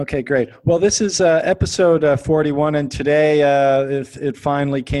Okay, great. Well, this is episode 41, and today it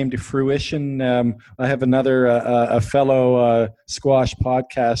finally came to fruition. I have another a fellow squash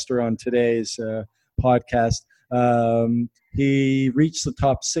podcaster on today's podcast. He reached the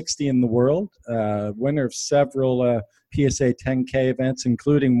top 60 in the world, winner of several PSA 10K events,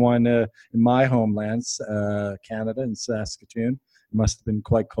 including one in my homeland, Canada, in Saskatoon. It must have been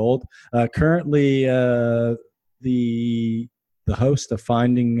quite cold. Currently, the host of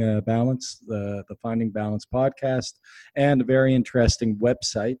Finding Balance, the Finding Balance podcast, and a very interesting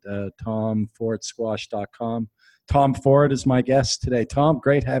website, tomfordsquash.com. Tom Ford is my guest today. Tom,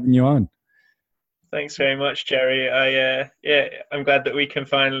 great having you on. Thanks very much, Jerry. I'm glad that we can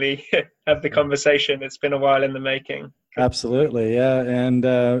finally have the conversation. It's been a while in the making. Absolutely, yeah, and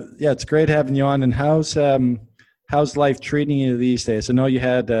it's great having you on. And how's life treating you these days? I know you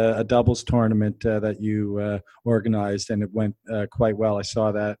had a doubles tournament that you organized, and it went quite well. I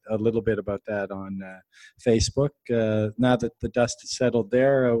saw that a little bit about that on Facebook. Now that the dust has settled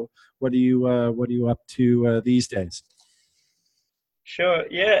there, what are you up to these days? Sure.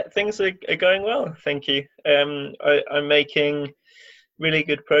 Yeah, things are going well. Thank you. I'm making really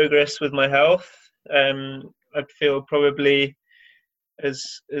good progress with my health. I feel probably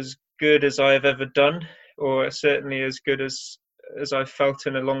as good as I've ever done, or certainly as good as I've felt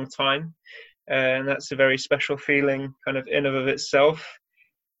in a long time. And that's a very special feeling kind of in of itself.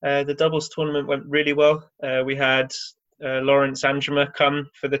 The doubles tournament went really well. We had Lawrence Anjuma come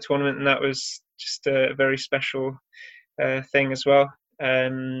for the tournament, and that was just a very special thing as well.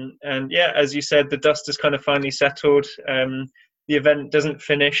 And yeah, as you said, the dust has kind of finally settled. The event doesn't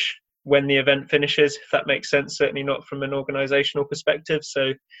finish when the event finishes, if that makes sense, certainly not from an organizational perspective.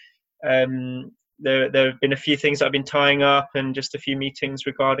 So there have been a few things that I've been tying up and just a few meetings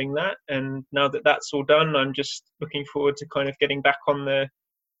regarding that. And now that that's all done, I'm just looking forward to kind of getting back on the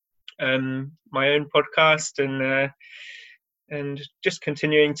my own podcast and just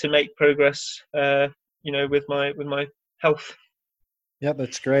continuing to make progress, with my health. Yeah,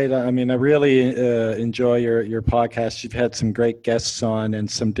 that's great. I mean, I really enjoy your podcast. You've had some great guests on, and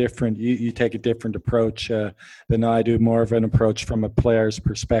some different. You take a different approach than I do. More of an approach from a player's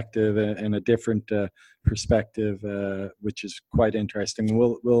perspective and a different perspective, which is quite interesting.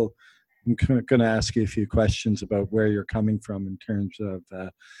 I'm going to ask you a few questions about where you're coming from in terms of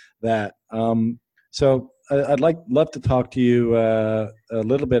that. So I'd love to talk to you a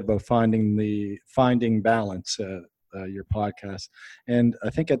little bit about finding balance. Your podcast, and I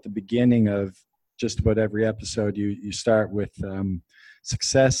think at the beginning of just about every episode, you start with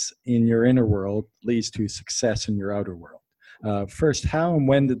success in your inner world leads to success in your outer world. First, how and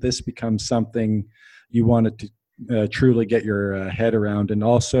when did this become something you wanted to truly get your head around, and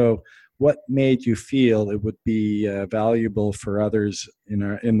also what made you feel it would be valuable for others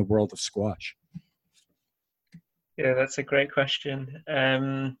in the world of squash? Yeah, that's a great question.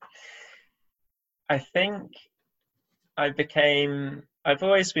 I think I've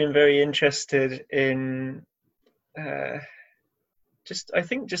always been very interested in just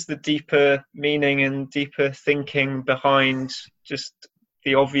the deeper meaning and deeper thinking behind just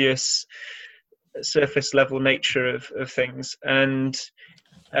the obvious surface level nature of things. And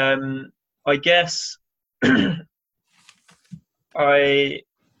I guess I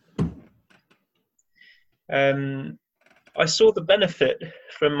saw the benefit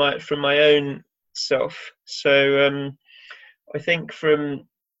from my own self. So I think from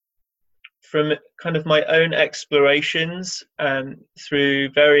kind of my own explorations through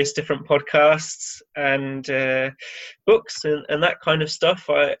various different podcasts and books and that kind of stuff,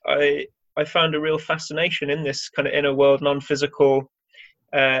 I found a real fascination in this kind of inner world, non-physical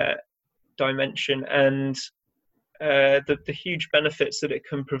dimension, and the huge benefits that it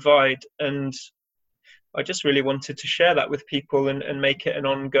can provide. And I just really wanted to share that with people and make it an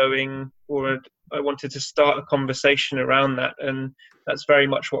ongoing, or I wanted to start a conversation around that. And that's very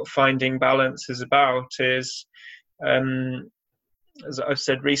much what Finding Balance is about. Is as I've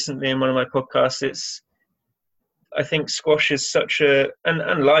said recently in one of my podcasts, I think squash is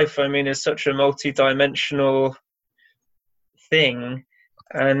and life, I mean, is such a multi-dimensional thing.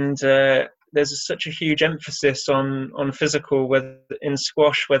 And there's such a huge emphasis on physical, whether in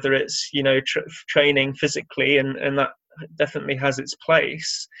squash, whether it's training physically, and that definitely has its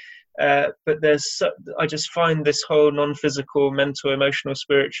place. But I just find this whole non-physical, mental, emotional,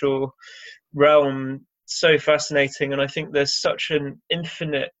 spiritual realm so fascinating, and I think there's such an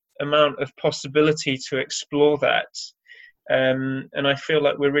infinite amount of possibility to explore that. And I feel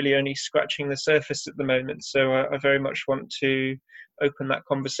like we're really only scratching the surface at the moment. So I very much want to open that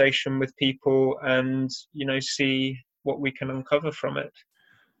conversation with people and, see what we can uncover from it.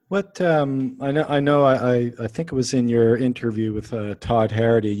 What I think it was in your interview with Todd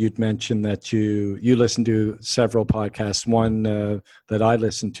Harity, you'd mentioned that you listen to several podcasts. One that I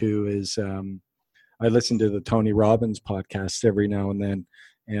listen to is I listen to the Tony Robbins podcast every now and then,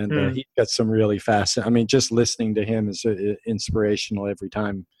 and Hmm. he's got some really fascinating. I mean, just listening to him is inspirational every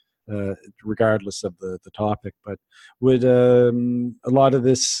time, regardless of the topic. But would a lot of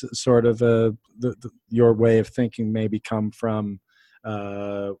this sort of your way of thinking maybe come from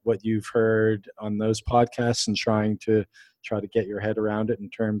what you've heard on those podcasts and try to get your head around it in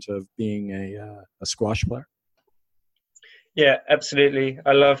terms of being a squash player? Yeah, absolutely.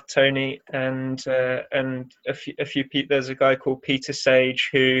 I love Tony and a few people. There's a guy called Peter Sage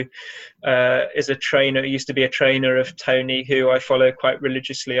who is a trainer. Used to be a trainer of Tony, who I follow quite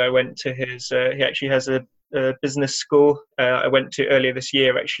religiously. I went to his. He actually has a business school. I went to earlier this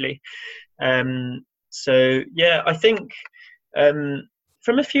year actually. So yeah, I think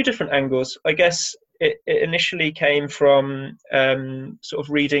from a few different angles. I guess it initially came from sort of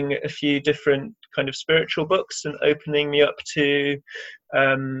reading a few different kind of spiritual books and opening me up to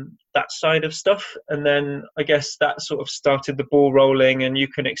that side of stuff. And then I guess that sort of started the ball rolling, and you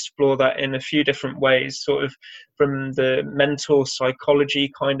can explore that in a few different ways, sort of from the mental psychology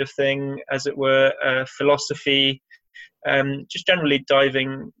kind of thing, as it were, philosophy, just generally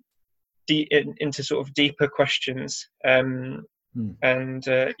diving into sort of deeper questions. And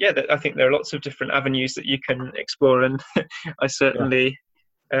I think there are lots of different avenues that you can explore, and I certainly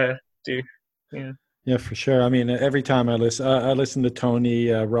do. Yeah. Yeah, for sure. I mean, every time I listen to Tony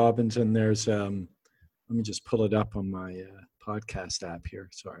Robbins, and there's let me just pull it up on my podcast app here.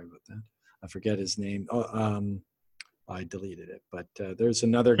 Sorry about that. I forget his name. I deleted it, but there's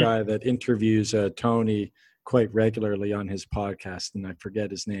another guy that interviews Tony quite regularly on his podcast, and I forget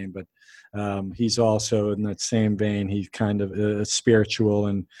his name, but he's also in that same vein. He's kind of spiritual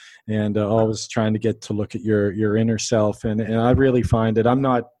and always trying to get to look at your inner self, and I really find it. I'm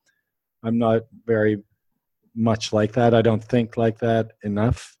not very much like that. I don't think like that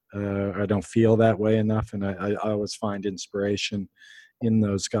enough. I don't feel that way enough, and I always find inspiration in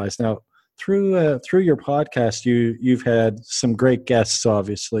those guys. Now, through your podcast, you've had some great guests,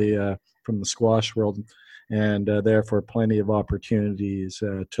 obviously from the squash world, and therefore plenty of opportunities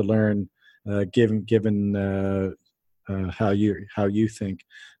to learn, given how you think.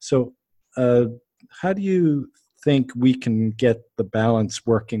 So, how do you think we can get the balance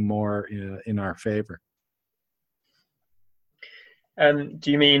working more in our favor?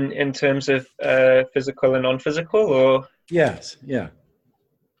 Do you mean in terms of physical and non-physical, or? Yes. Yeah.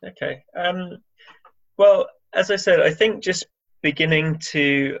 Okay. Well, as I said, I think just beginning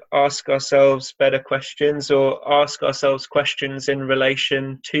to ask ourselves better questions, or ask ourselves questions in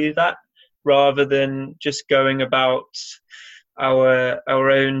relation to that, rather than just going about our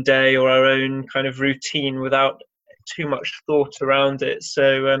own day or our own kind of routine without too much thought around it.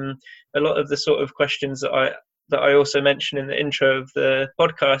 So a lot of the sort of questions that I also mentioned in the intro of the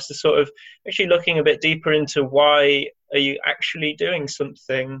podcast is sort of actually looking a bit deeper into why are you actually doing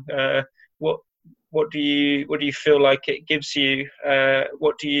something? What do you feel like it gives you?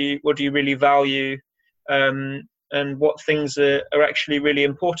 What do you really value? And what things are actually really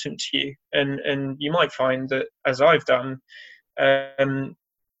important to you? And you might find that, as I've done,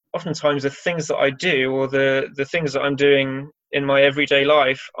 oftentimes the things that I do, or the things that I'm doing in my everyday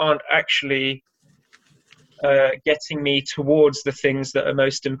life, aren't actually getting me towards the things that are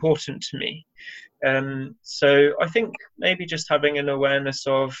most important to me. So I think maybe just having an awareness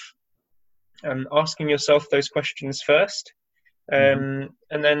of asking yourself those questions first, Mm-hmm.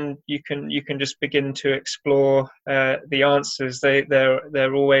 and then you can just begin to explore the answers.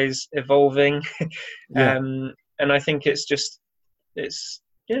 They're always evolving, Yeah. and I think it's just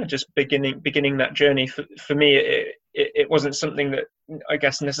beginning that journey. For me, it wasn't something that I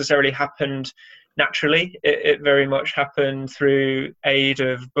guess necessarily happened naturally. It very much happened through aid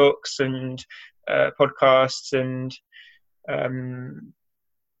of books and podcasts, and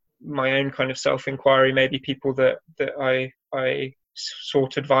my own kind of self-inquiry, maybe people that I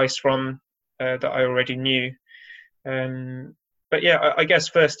sought advice from that I already knew. But yeah, I guess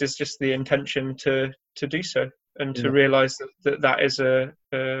first is just the intention to do so, and to Yeah. realize that is an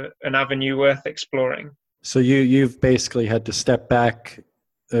avenue worth exploring. So you've basically had to step back,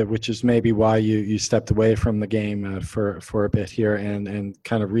 which is maybe why you stepped away from the game for a bit here, and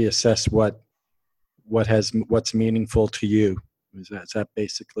kind of reassess what's meaningful to you. Is that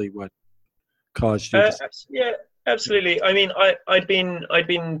basically what caused you to? Yeah, absolutely. I mean, I'd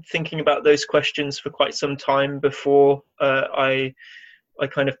been thinking about those questions for quite some time before I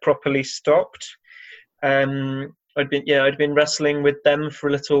kind of properly stopped. I'd been wrestling with them for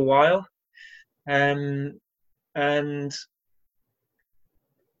a little while, and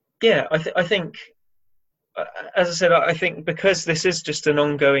yeah, I think, as I said, I think because this is just an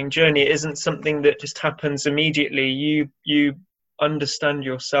ongoing journey, it isn't something that just happens immediately. You understand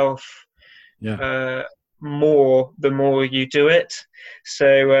yourself Yeah. more the more you do it.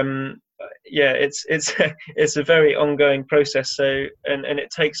 So yeah, it's a very ongoing process. So and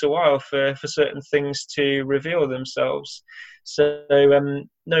it takes a while for certain things to reveal themselves. So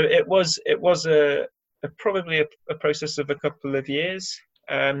no, it was a probably a process of a couple of years,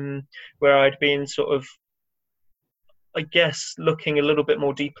 where I'd been sort of, I guess, looking a little bit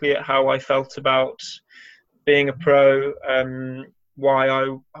more deeply at how I felt about being a pro, how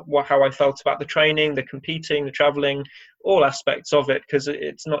I felt about the training, the competing, the traveling, all aspects of it, because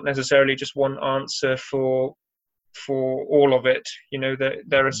it's not necessarily just one answer for all of it.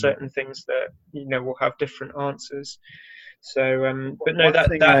 There are certain things that will have different answers. So, but no,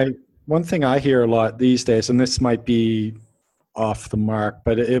 One thing I hear a lot these days, and this might be off the mark,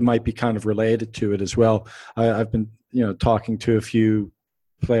 but it might be kind of related to it as well. I've been, talking to a few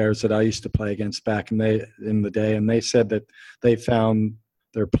players that I used to play against back in the day, and they said that they found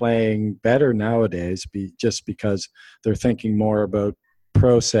they're playing better nowadays just because they're thinking more about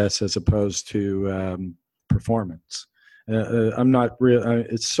process as opposed to performance. I'm not real.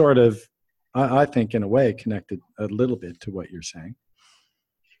 It's sort of, I think, in a way, connected a little bit to what you're saying.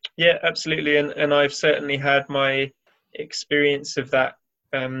 Yeah, absolutely, and I've certainly had my experience of that.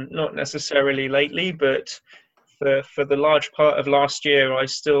 Not necessarily lately, but for the large part of last year, I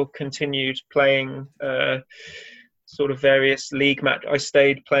still continued playing sort of various league match. I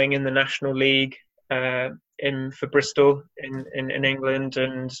stayed playing in the National League for Bristol in England,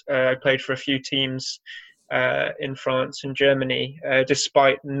 and I played for a few teams in France and Germany,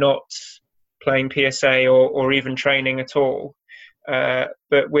 despite not playing PSA or even training at all.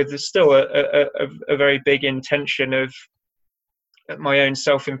 But with still a very big intention of my own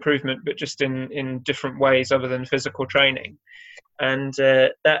self-improvement, but just in different ways other than physical training. And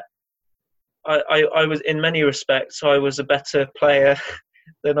that I was, in many respects, I was a better player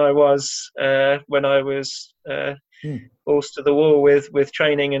than I was when I was balls to the wall with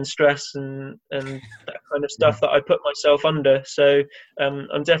training and stress and that kind of stuff that I put myself under. So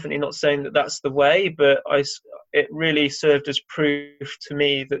I'm definitely not saying that that's the way, but it really served as proof to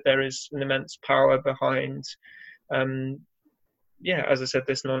me that there is an immense power behind as I said,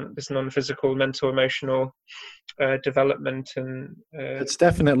 this non-physical, mental, emotional development. And it's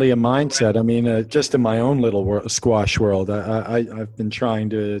definitely a mindset. I mean, just in my own little squash world, I've been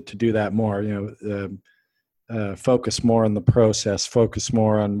trying to do that more. Focus more on the process, focus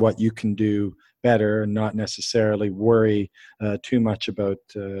more on what you can do better, and not necessarily worry too much about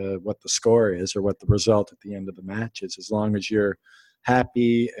what the score is or what the result at the end of the match is. As long as you're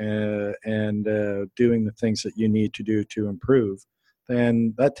happy and doing the things that you need to do to improve,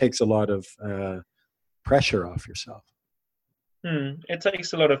 then that takes a lot of pressure off yourself. It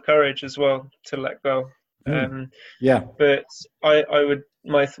takes a lot of courage as well to let go. Yeah. But I would,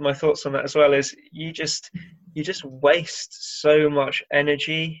 my thoughts on that as well is you just waste so much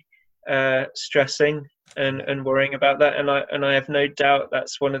energy stressing and worrying about that, and I have no doubt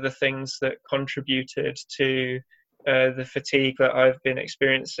that's one of the things that contributed to the fatigue that I've been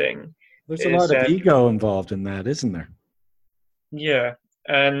experiencing. There's a lot of ego involved in that, isn't there? Yeah,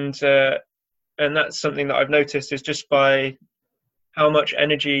 and that's something that I've noticed is just by how much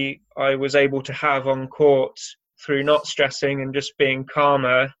energy I was able to have on court through not stressing and just being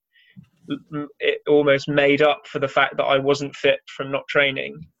calmer, it almost made up for the fact that I wasn't fit from not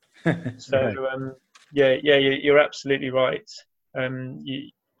training. So, right. You're absolutely right.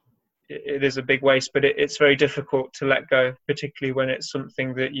 It is a big waste, but it's very difficult to let go, particularly when it's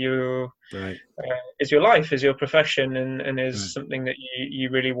something that is your life, is your profession, and is something that you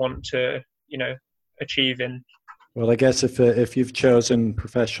really want to, achieve in. Well, I guess if you've chosen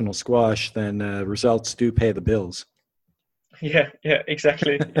professional squash, then results do pay the bills. Yeah,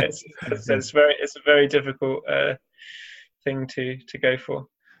 exactly. Yes, it's a very difficult thing to go for.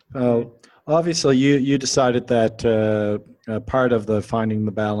 Obviously, you decided that part of the finding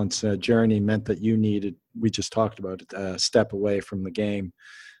the balance journey meant that you needed, we just talked about it, a step away from the game.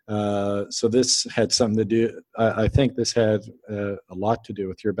 So this had something to do, I think this had a lot to do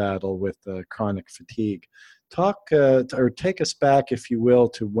with your battle with chronic fatigue. Talk or take us back, if you will,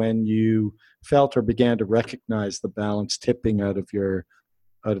 to when you felt or began to recognize the balance tipping out of your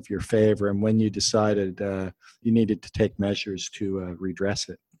favor, and when you decided you needed to take measures to redress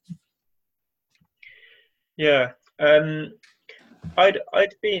it. Yeah, I'd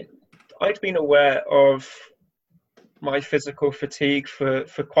been aware of my physical fatigue for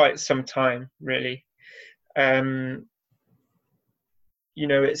quite some time, really.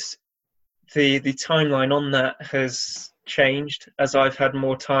 It's the timeline on that has changed as I've had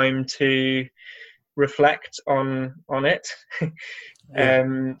more time to reflect on it.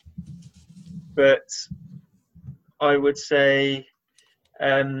 Yeah. But I would say,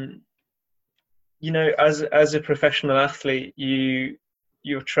 as a professional athlete,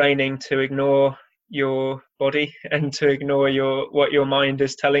 you're training to ignore your body and to ignore what your mind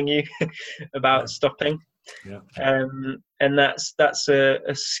is telling you about stopping. Yeah. And that's a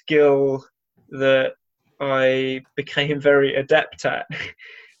skill that I became very adept at.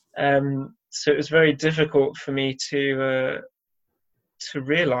 So it was very difficult for me to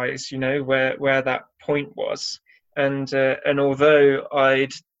realize, where that point was. And although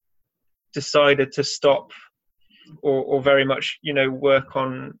I'd decided to stop or very much, work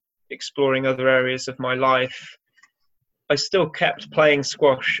on exploring other areas of my life, I still kept playing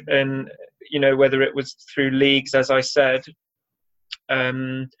squash, and whether it was through leagues, as I said,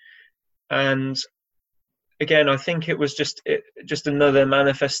 and again, I think it was just another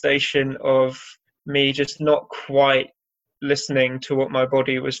manifestation of me just not quite listening to what my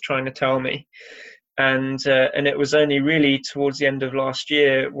body was trying to tell me, and it was only really towards the end of last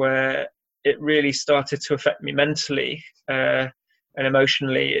year where it really started to affect me mentally and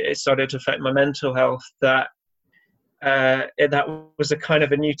emotionally. It started to affect my mental health. That was a kind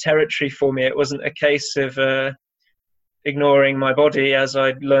of a new territory for me. It wasn't a case of ignoring my body as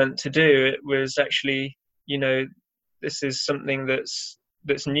I'd learned to do. It was actually, this is something that's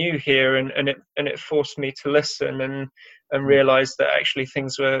new here, and it forced me to listen and realize that actually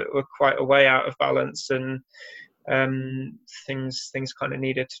things were quite a way out of balance, and things kind of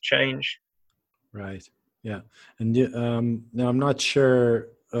needed to change. Right. Yeah. And now I'm not sure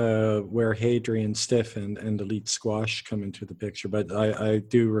where Hadrian Stiff and Elite Squash come into the picture, but I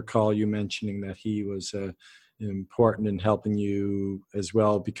do recall you mentioning that he was important in helping you as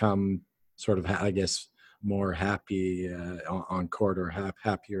well become sort of, I guess, more happy on court, or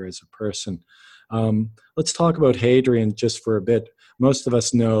happier as a person. Let's talk about Hadrian just for a bit. Most of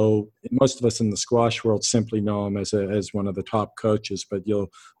us in the squash world simply know him as one of the top coaches, but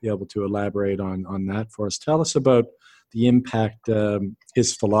you'll be able to elaborate on that for us. Tell us about the impact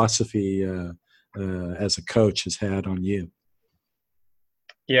his philosophy as a coach has had on you.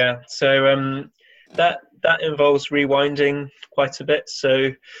 Yeah, so that involves rewinding quite a bit. So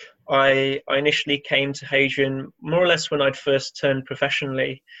I initially came to Hadrian more or less when I'd first turned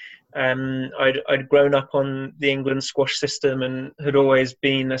professionally. I'd grown up on the England squash system and had always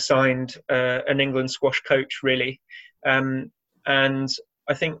been assigned an England squash coach, really. And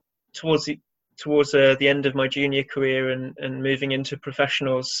I think towards the end of my junior career and moving into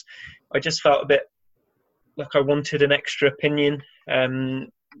professionals, I just felt a bit like I wanted an extra opinion. At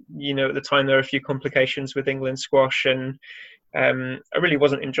the time there were a few complications with England squash, and I really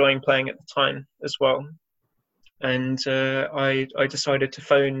wasn't enjoying playing at the time as well. And I decided to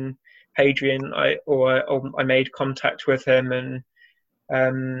phone Hadrian. I made contact with him,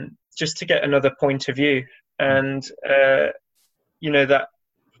 and just to get another point of view. And that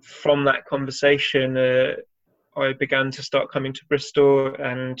from that conversation, I began to start coming to Bristol,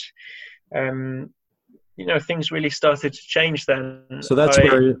 and things really started to change then. So that's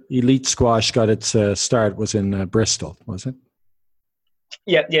where Elite Squash got its start, was in Bristol, was it?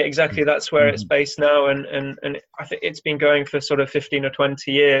 Yeah, exactly. That's where it's based now, and I think it's been going for sort of 15 or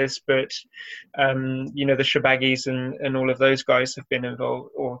 20 years. But the Shabagis and all of those guys have been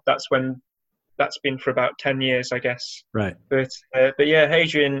involved, or that's been for about 10 years, I guess. Right. But yeah,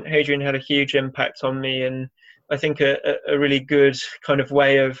 Hadrian had a huge impact on me, and I think a really good kind of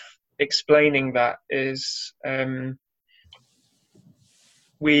way of explaining that is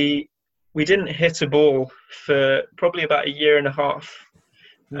we didn't hit a ball for probably about a year and a half.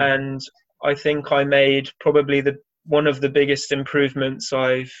 And I think I made probably one of the biggest improvements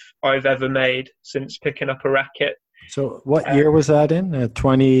I've ever made since picking up a racket. So what year was that in?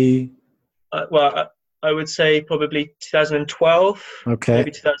 20? Well, I would say probably 2012. Okay.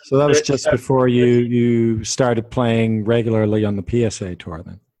 Maybe 2013. So that was just before you started playing regularly on the PSA Tour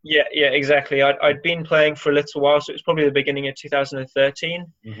then? Yeah, exactly. I'd been playing for a little while, so it was probably the beginning of 2013.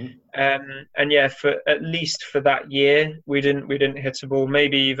 Mm-hmm. And yeah, for at least for that year, we didn't hit a ball.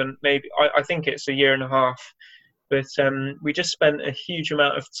 Maybe I think it's a year and a half. But we just spent a huge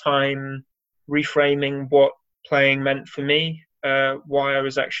amount of time reframing what playing meant for me, why I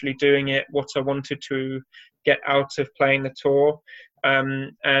was actually doing it, what I wanted to get out of playing the tour.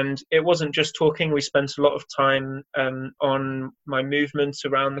 And it wasn't just talking. We spent a lot of time on my movements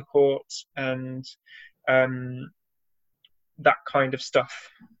around the court, and that kind of stuff.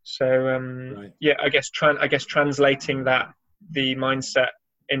 So Right. yeah, I guess translating the mindset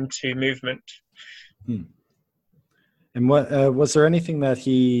into movement. Hmm. And what was there anything that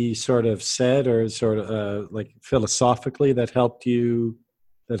he sort of said or sort of like philosophically that helped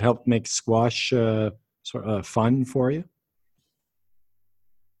make squash sort of fun for you?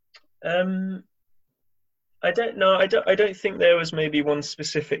 Um, I don't know. I don't think there was maybe one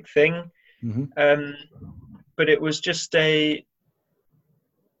specific thing, Hmm. um, but it was just it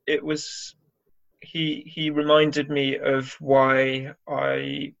was he reminded me of why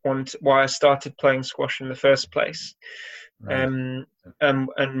I started playing squash in the first place, Right. um,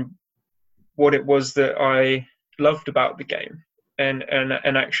 and what it was that I loved about the game, and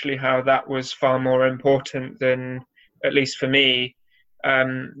actually how that was far more important than, at least for me,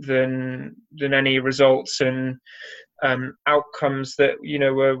 than any results and outcomes that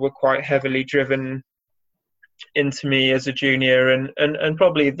were quite heavily driven into me as a junior, and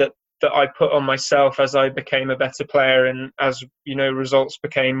probably that I put on myself as I became a better player, and as results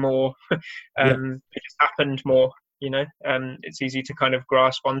became more Yeah. it just happened more. It's easy to kind of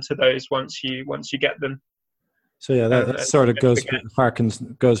grasp onto those once you get them. So yeah, that And sort of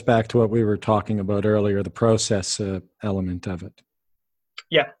forget. goes back to what we were talking about earlier, the process element of it.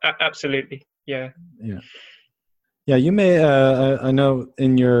 Yeah, absolutely. Yeah. Yeah. Yeah, you may. I know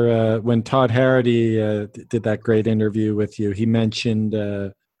in your when Todd Harity did that great interview with you, he mentioned,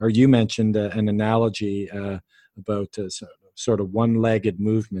 or you mentioned, an analogy about sort of one-legged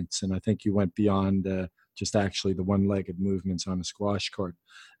movements, and I think you went beyond just actually the one-legged movements on a squash court.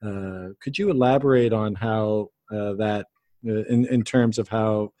 Could you elaborate on how that, in terms of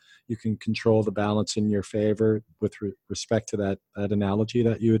how you can control the balance in your favor with respect to that analogy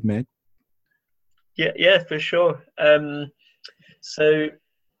that you had made? Yeah, for sure. So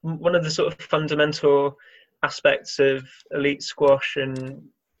one of the sort of fundamental aspects of elite squash and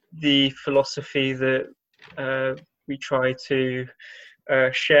the philosophy that we try to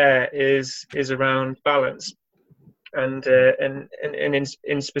share is around balance, and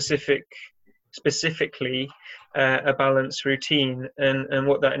specifically a balance routine, and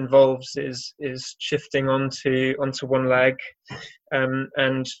what that involves is shifting onto one leg,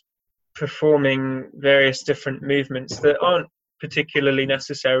 and performing various different movements that aren't particularly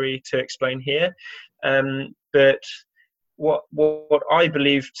necessary to explain here, but what I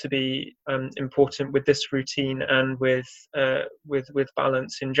believe to be important with this routine and with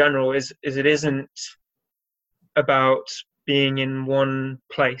balance in general is it isn't about being in one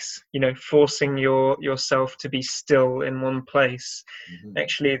place, forcing yourself to be still in one place. Mhm.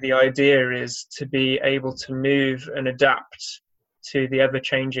 Actually, the idea is to be able to move and adapt to the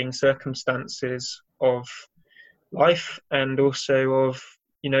ever-changing circumstances of life, and also of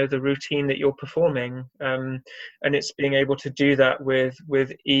the routine that you're performing, and it's being able to do that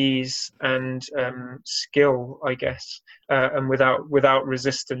with ease and skill, I guess, and without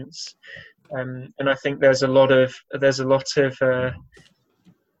resistance. And I think there's a lot of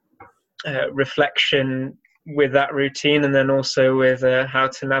reflection with that routine, and then also with how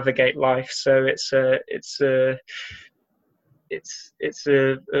to navigate life. So it's an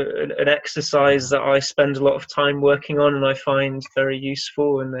exercise that I spend a lot of time working on, and I find very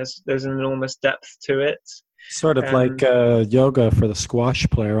useful. And there's an enormous depth to it. Sort of like Um, yoga for the squash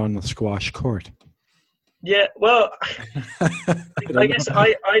player on the squash court. yeah, well, I I don't guess know.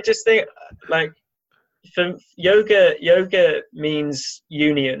 I just think, like, for yoga means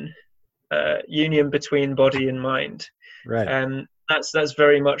union between body and mind. Right. That's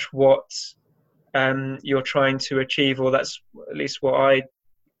very much what you're trying to achieve, or that's at least what I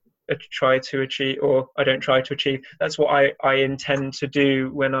try to achieve, or I don't try to achieve. That's what I intend to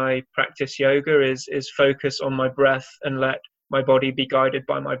do when I practice yoga, is focus on my breath and let my body be guided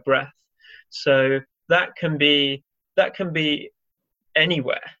by my breath. So that can be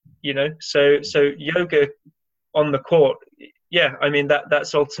anywhere, So yoga on the court, yeah, I mean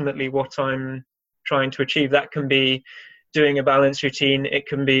that's ultimately what I'm trying to achieve. That can be doing a balance routine, it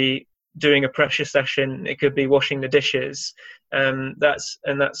can be doing a pressure session, it could be washing the dishes. That's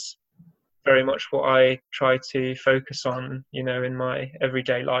very much what I try to focus on, in my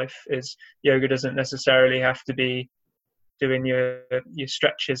everyday life. Is yoga doesn't necessarily have to be doing your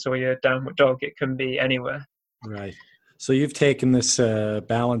stretches or your downward dog. It can be anywhere. Right. So you've taken this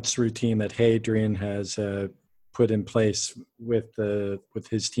balance routine that Hadrian has put in place with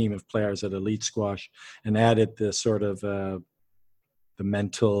his team of players at Elite Squash, and added the sort of the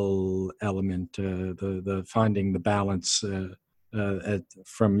mental element, the finding the balance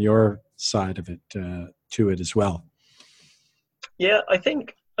from your side of it to it as well. Yeah, I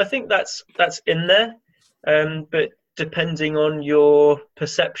think that's in there, but depending on your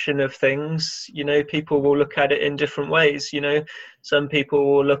perception of things, people will look at it in different ways. Some people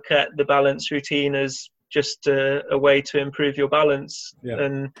will look at the balance routine as just a way to improve your balance,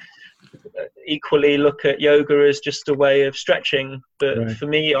 and equally look at yoga as just a way of stretching. But for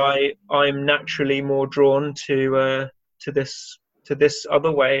me, I'm naturally more drawn to this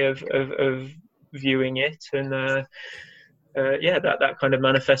other way of viewing it, and that kind of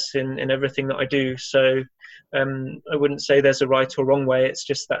manifests in everything that I do. So I wouldn't say there's a right or wrong way. It's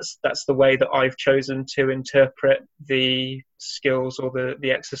just that's the way that I've chosen to interpret the skills or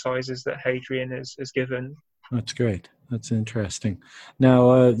the exercises that Hadrian has given. That's great. That's interesting.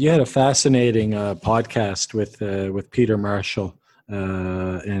 Now, you had a fascinating podcast with Peter Marshall,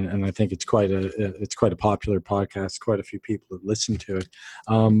 and I think it's quite a popular podcast. Quite a few people have listened to it.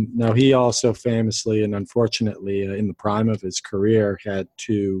 Now, he also famously and unfortunately, in the prime of his career, had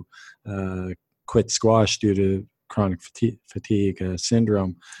to quit squash due to chronic fatigue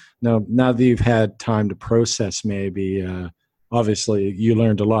syndrome. Now that you've had time to process, maybe obviously you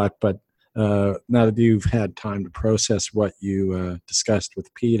learned a lot, but now that you've had time to process what you discussed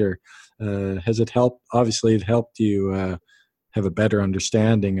with Peter, has it helped? Obviously, it helped you have a better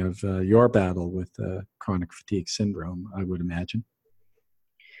understanding of your battle with chronic fatigue syndrome, I would imagine.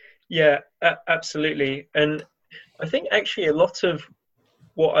 Yeah, absolutely. And I think actually a lot of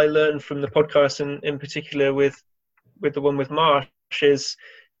what I learned from the podcast, and in particular with the one with Marsh, is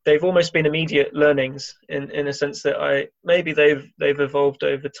they've almost been immediate learnings in a sense that maybe they've evolved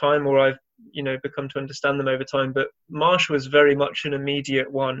over time, or I've become to understand them over time. But Marsh was very much an immediate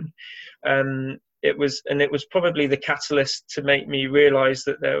one. It was probably the catalyst to make me realize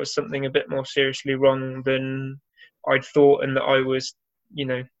that there was something a bit more seriously wrong than I'd thought, and that I was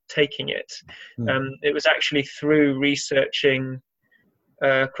taking it. It was actually through researching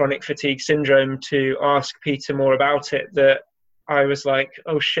chronic fatigue syndrome to ask Peter more about it that I was like,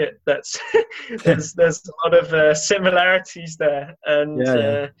 oh shit, that's there's a lot of similarities there.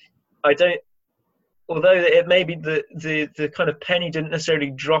 And I don't, although it maybe the kind of penny didn't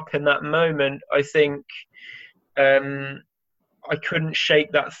necessarily drop in that moment, I think I couldn't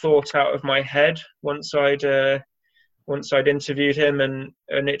shake that thought out of my head once I'd interviewed him, and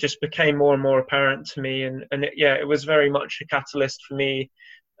it just became more and more apparent to me, and it was very much a catalyst for me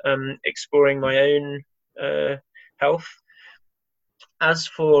exploring my own health. As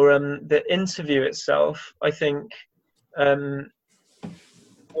for the interview itself, I think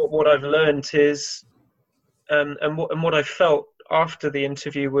what I've learned is, and what I felt after the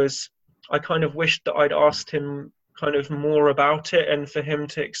interview was, I kind of wished that I'd asked him kind of more about it, and for him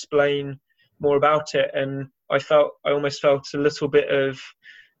to explain more about it. And I almost felt a little bit of,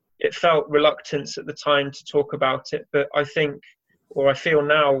 it felt reluctance at the time to talk about it. But I think, or I feel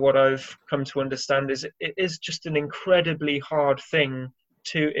now, what I've come to understand is it is just an incredibly hard thing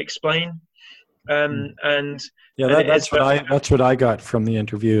to explain. That's what I got from the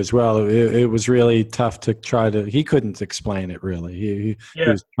interview as well. It was really tough to try to. He couldn't explain it really. He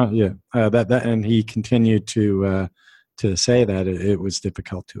was, and he continued to say that it was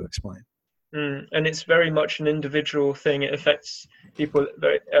difficult to explain. And it's very much an individual thing. It affects people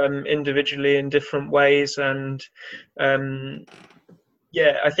very individually in different ways, and I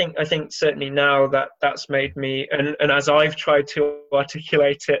think certainly now that's made me, and as I've tried to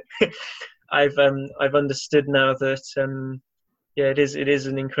articulate it, I've understood now that it is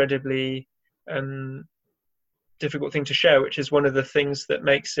an incredibly difficult thing to share, which is one of the things that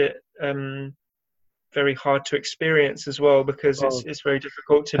makes it very hard to experience as well, because it's very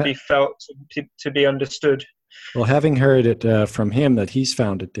difficult to be felt, to be understood. Well, having heard it from him that he's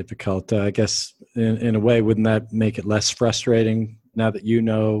found it difficult, I guess in a way, wouldn't that make it less frustrating now that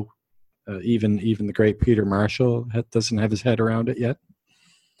even the great Peter Marshall doesn't have his head around it yet?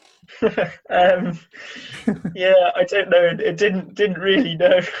 I don't know. It didn't really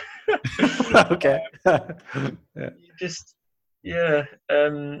know. Okay.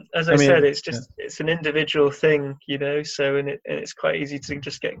 As I said, it's an individual thing, so, and it's quite easy to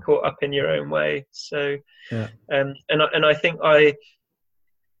just get caught up in your own way. So, and I think I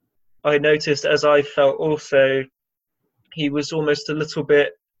noticed, as I felt also, he was almost a little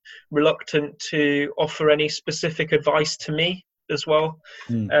bit reluctant to offer any specific advice to me as well,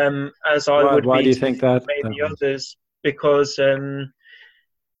 as I would be. Why do you think that? Maybe others, because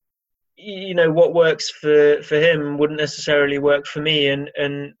what works for him wouldn't necessarily work for me,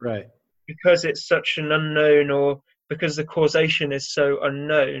 and right, because it's such an unknown, or because the causation is so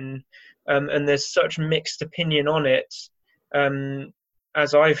unknown, and there's such mixed opinion on it,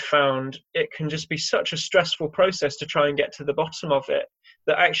 as I've found, it can just be such a stressful process to try and get to the bottom of it,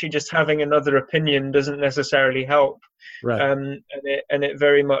 that actually just having another opinion doesn't necessarily help. Right. And it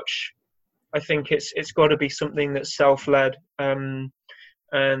very much, I think it's got to be something that's self-led. And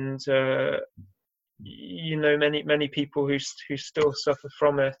many people who still suffer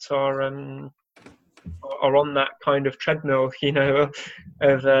from it are on that kind of treadmill,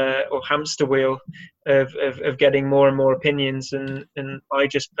 of or hamster wheel of getting more and more opinions. And I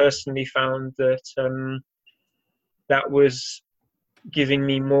just personally found that that was giving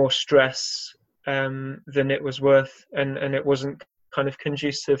me more stress than it was worth, and it wasn't kind of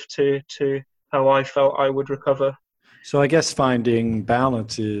conducive to how I felt I would recover. So I guess finding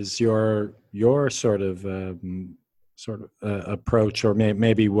balance is your sort of approach, or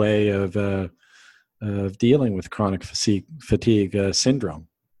maybe way of dealing with chronic fatigue syndrome.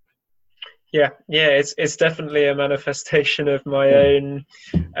 Yeah, it's definitely a manifestation of my own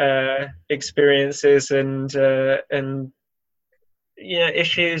experiences and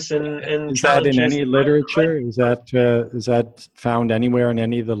issues and is challenges. That in any literature? Is that found anywhere in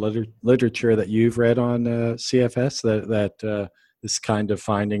any of the literature that you've read on CFS? That this kind of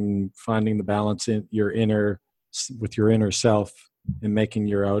finding the balance in your inner self and making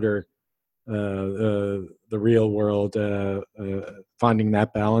your outer the real world, finding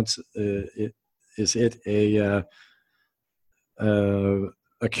that balance. Is it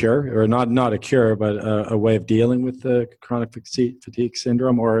a cure, or not a cure, but a way of dealing with the chronic fatigue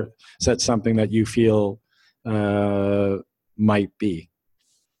syndrome, or is that something that you feel might be?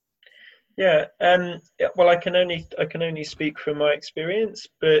 Yeah. Well, I can only speak from my experience,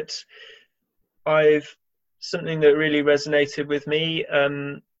 but something that really resonated with me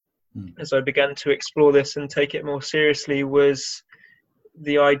as I began to explore this and take it more seriously was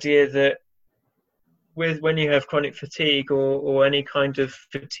the idea that when you have chronic fatigue or any kind of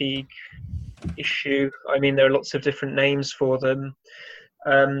fatigue issue, I mean, there are lots of different names for them.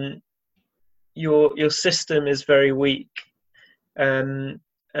 Your system is very weak, and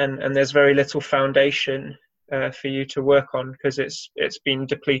there's very little foundation for you to work on, because it's been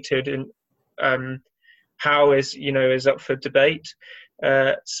depleted, and how is up for debate.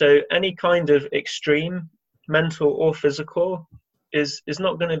 So any kind of extreme, mental or physical, is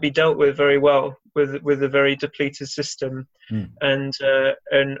not going to be dealt with very well with a very depleted system. And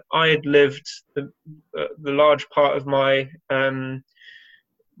I had lived the large part of my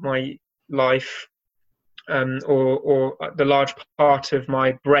my life, or the large part of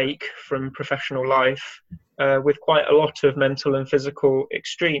my break from professional life, with quite a lot of mental and physical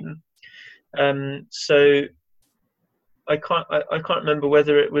extreme. So I can't remember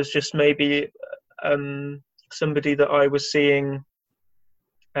whether it was just maybe somebody that I was seeing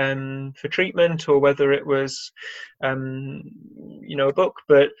for treatment, or whether it was a book,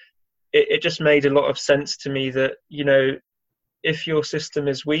 but it just made a lot of sense to me that if your system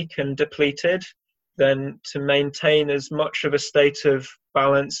is weak and depleted, then to maintain as much of a state of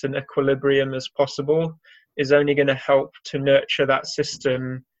balance and equilibrium as possible is only going to help to nurture that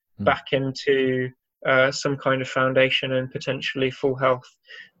system back into some kind of foundation and potentially full health.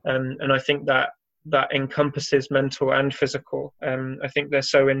 And I think that encompasses mental and physical. I think they're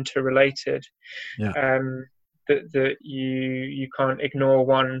so interrelated. Yeah. That you can't ignore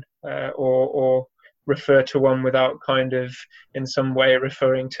one or refer to one without kind of in some way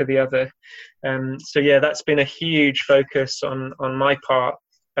referring to the other. So yeah, that's been a huge focus on my part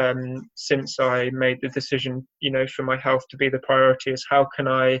since I made the decision, for my health to be the priority, is how can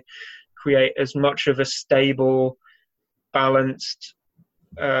I create as much of a stable, balanced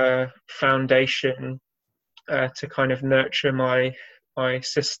foundation to kind of nurture my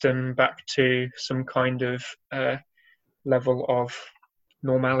system back to some kind of level of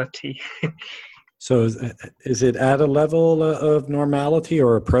normality. So is it at a level of normality,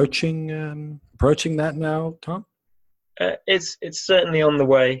 or approaching that now, Tom? It's certainly on the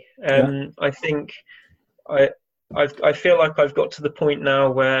way. I think I feel like I've got to the point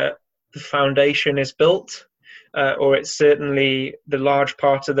now where the foundation is built, or it's certainly the large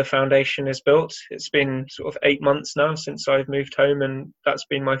part of the foundation is built. It's been sort of 8 months now since I've moved home, and that's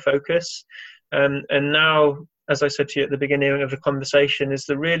been my focus. And now, as I said to you at the beginning of the conversation, is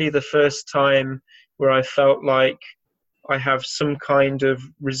really the first time where I felt like I have some kind of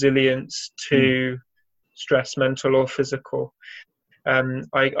resilience to stress, mental or physical.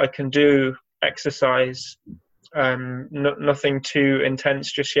 I can do exercise, nothing too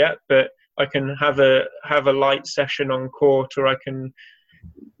intense just yet, but I can have a light session on court, or I can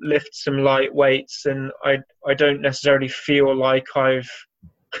lift some light weights, and I don't necessarily feel like I've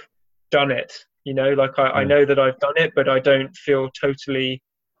done it. Like I know that I've done it, but I don't feel totally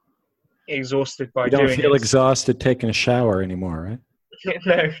exhausted by You don't doing feel it. exhausted taking a shower anymore, right?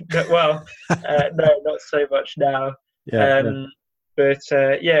 No, well, no, not so much now. Yeah, yeah. But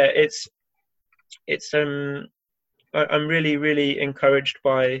yeah, it's I'm really, really encouraged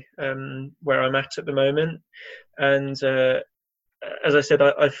by where I'm at the moment. And as I said,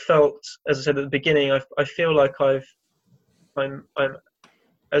 I felt, as I said at the beginning, I feel like I'm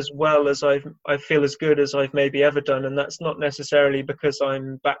as well as I feel as good as I've maybe ever done, and that's not necessarily because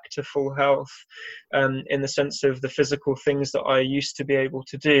I'm back to full health, in the sense of the physical things that I used to be able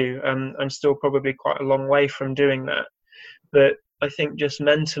to do. I'm still probably quite a long way from doing that, but I think just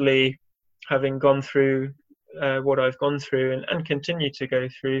mentally, having gone through what I've gone through and continue to go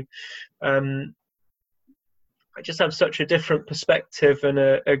through, I just have such a different perspective and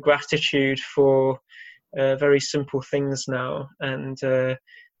a gratitude for very simple things now, and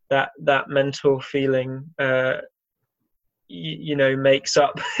that mental feeling, makes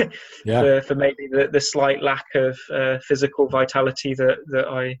up Yeah. for maybe the slight lack of physical vitality that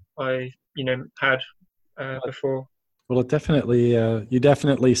I had before. Well, it definitely, you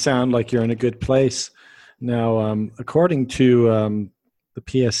definitely sound like you're in a good place now. According to the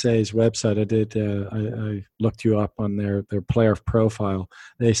PSA's website, I looked you up on their player profile.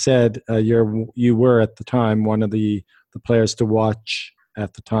 They said you were at the time one of the players to watch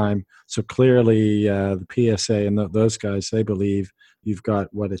at the time. So clearly, the PSA and those guys, they believe you've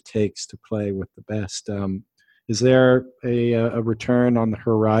got what it takes to play with the best. Is there a return on the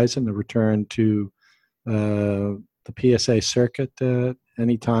horizon? A return to the PSA circuit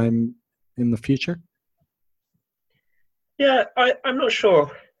anytime in the future? Yeah, I'm not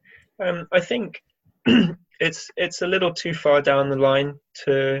sure. I think it's a little too far down the line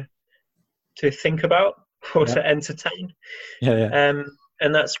to think about or Yeah, to entertain. yeah, yeah.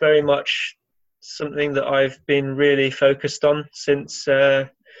 And that's very much something that I've been really focused on since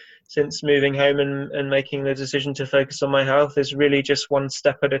moving home and making the decision to focus on my health, is really just one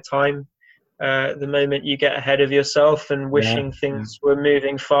step at a time. The moment you get ahead of yourself and Yeah, wishing yeah. things were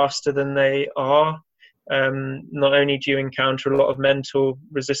moving faster than they are, not only do you encounter a lot of mental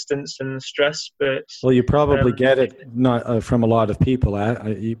resistance and stress, but Well, you probably um, get it not from a lot of people.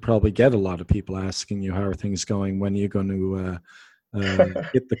 You probably get a lot of people asking you how are things going, when you're going to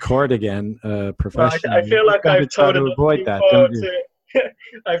hit the court again well, I professionally. feel You've like got to I've try told to enough avoid that, people don't you? to.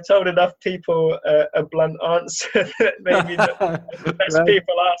 I've told enough people a blunt answer that maybe not the best Right.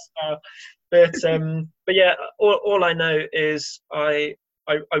 people ask now. But yeah, all I know is I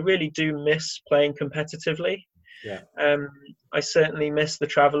really do miss playing competitively. Yeah. Um, I certainly miss the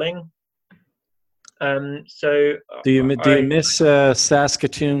traveling. So Do you I miss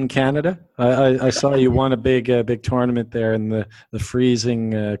Saskatoon, Canada? I saw you won a big tournament there in the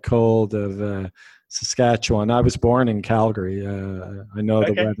freezing cold of Saskatchewan. I was born in Calgary. I know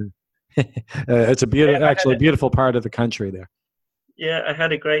the okay. weather. It's actually a beautiful part of the country there. Yeah, I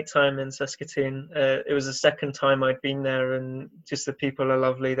had a great time in Saskatoon. It was the second time I'd been there, and just the people are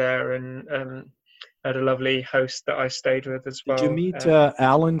lovely there, and I had a lovely host that I stayed with as Did you well. meet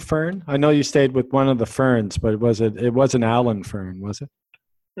Alan Fern? I know you stayed with one of the Ferns, but it wasn't Alan Fern, was it?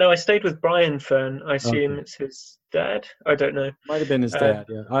 No, I stayed with Brian Fern. I assume Okay, it's his dad. I don't know. might have been his Uh, dad.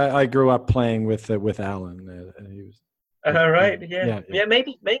 Yeah, I grew up playing with Alan. He was, all right, yeah, yeah, yeah, yeah.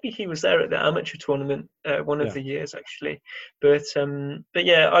 Maybe he was there at the amateur tournament one of yeah. the years actually, but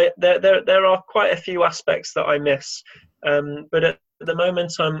yeah, there are quite a few aspects that I miss, but at the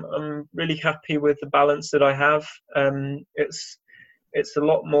moment I'm really happy with the balance that I have. It's a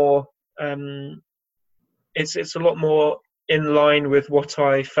lot more um, it's a lot more in line with what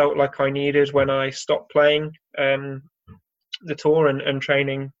I felt like I needed when I stopped playing the tour and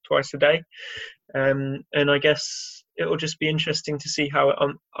training twice a day. And I guess it will just be interesting to see how it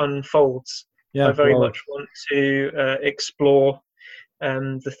unfolds. I Yeah, very well, much want to explore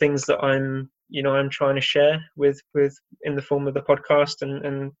the things that I'm trying to share with in the form of the podcast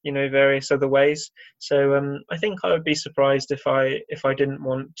and various other ways. So I think I would be surprised if I didn't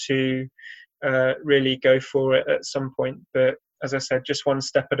want to really go for it at some point. But as I said, just one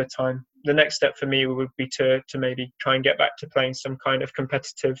step at a time. The next step for me would be to maybe try and get back to playing some kind of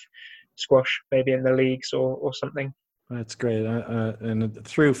competitive squash, maybe in the leagues or something. that's great. And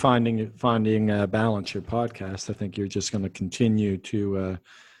through finding balance, your podcast, I think you're just going to continue to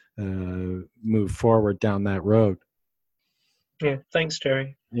move forward down that road. Yeah, thanks,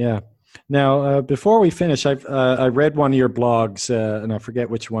 Jerry. Yeah. Now, before we finish, I read one of your blogs, and I forget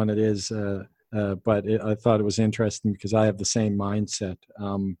which one it is, but I thought it was interesting because I have the same mindset.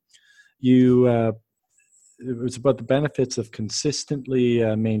 It was about the benefits of consistently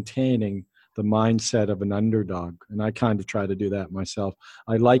maintaining the the mindset of an underdog, and I kind of try to do that myself.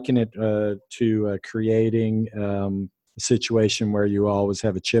 I liken it to creating a situation where you always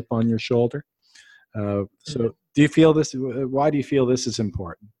have a chip on your shoulder. So, do you feel this? Why do you feel this is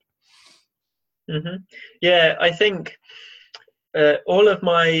important? Yeah, I think all of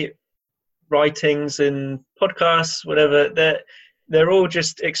my writings and podcasts, whatever, they're all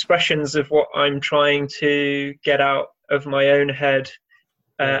just expressions of what I'm trying to get out of my own head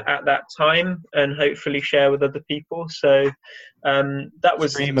at that time, and hopefully share with other people. So that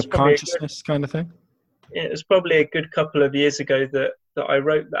was stream of consciousness kind of thing. It was probably a good couple of years ago that I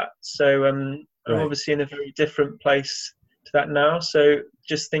wrote that. So I'm obviously in a very different place to that now. So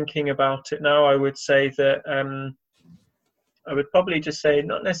just thinking about it now, I would say that I would probably just say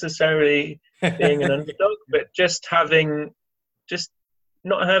not necessarily being an underdog, but just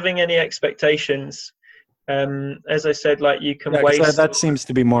not having any expectations. As I said, like you can waste. That seems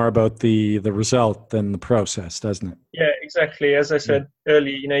to be more about the result than the process, doesn't it? Yeah, exactly. As I said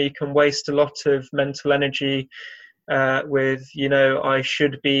earlier, you can waste a lot of mental energy with, I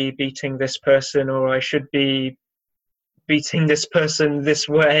should be beating this person, or I should be beating this person this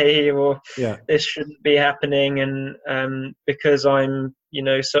way, or this shouldn't be happening, and because I'm,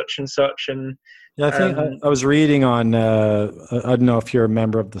 such and such. And yeah, I think I was reading on. I don't know if you're a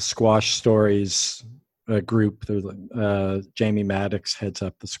member of the Squash Stories group. Jamie Maddox heads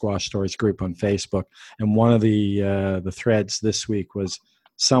up the Squash Stories group on Facebook, and one of the threads this week was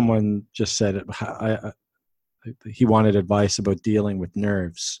someone just said he wanted advice about dealing with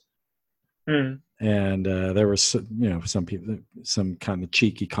nerves. And there was some people, some kind of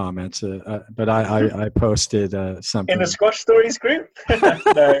cheeky comments, but I posted something in the Squash Stories group.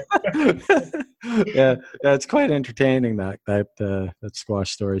 No. Yeah, it's quite entertaining that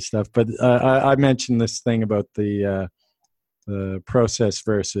Squash Story stuff. But I mentioned this thing about the process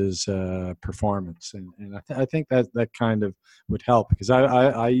versus performance, and I think that kind of would help, because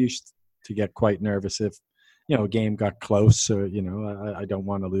I used to get quite nervous if a game got close, or I don't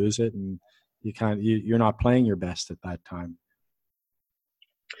want to lose it, and you're not playing your best at that time.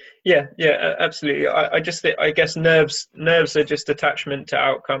 Yeah, absolutely. I guess nerves are just attachment to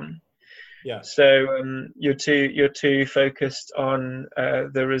outcome. Yeah. So you're too focused on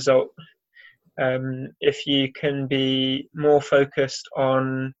the result. If you can be more focused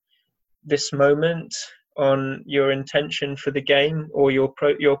on this moment, on your intention for the game, or your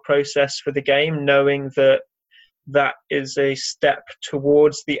process for the game, knowing that is a step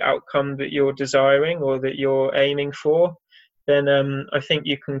towards the outcome that you're desiring or that you're aiming for, then I think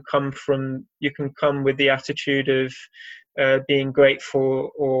you can come with the attitude of being grateful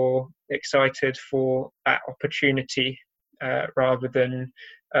or excited for that opportunity, rather than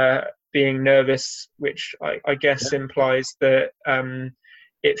being nervous, which I guess implies that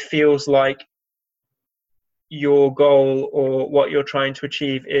it feels like your goal or what you're trying to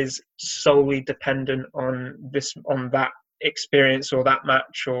achieve is solely dependent on that experience or that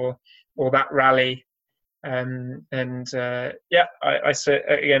match or that rally. I say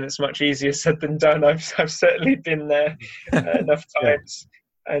again, it's much easier said than done. I've certainly been there enough times.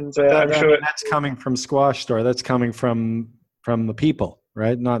 And I'm sure that's coming from Squash Story. That's coming from the people,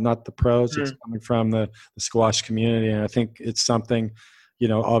 right? Not the pros. It's coming from the squash community, and I think it's something.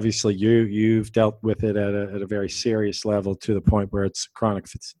 Obviously you've dealt with it at a very serious level, to the point where it's chronic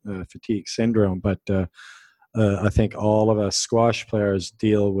fatigue syndrome. But I think all of us squash players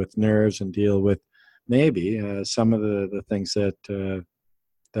deal with nerves and deal with maybe some of the things that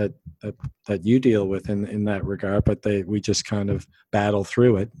you deal with in that regard. But we just kind of battle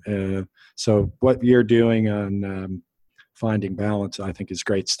through it. So what you're doing on finding balance, I think, is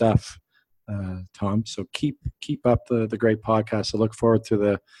great stuff. Tom, so keep up the great podcast. I look forward to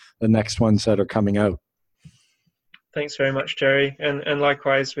the next ones that are coming out. Thanks very much, Jerry, and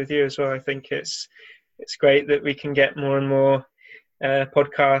likewise with you as well. I think it's great that we can get more and more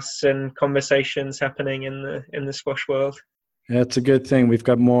podcasts and conversations happening in the squash world. Yeah, it's a good thing. We've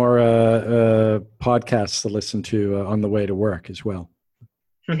got more podcasts to listen to on the way to work as well.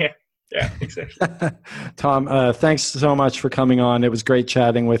 Yeah, exactly. Tom, thanks so much for coming on. It was great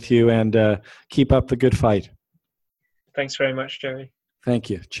chatting with you, and keep up the good fight. Thanks very much, Jerry. Thank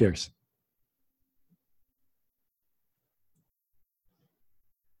you. Cheers.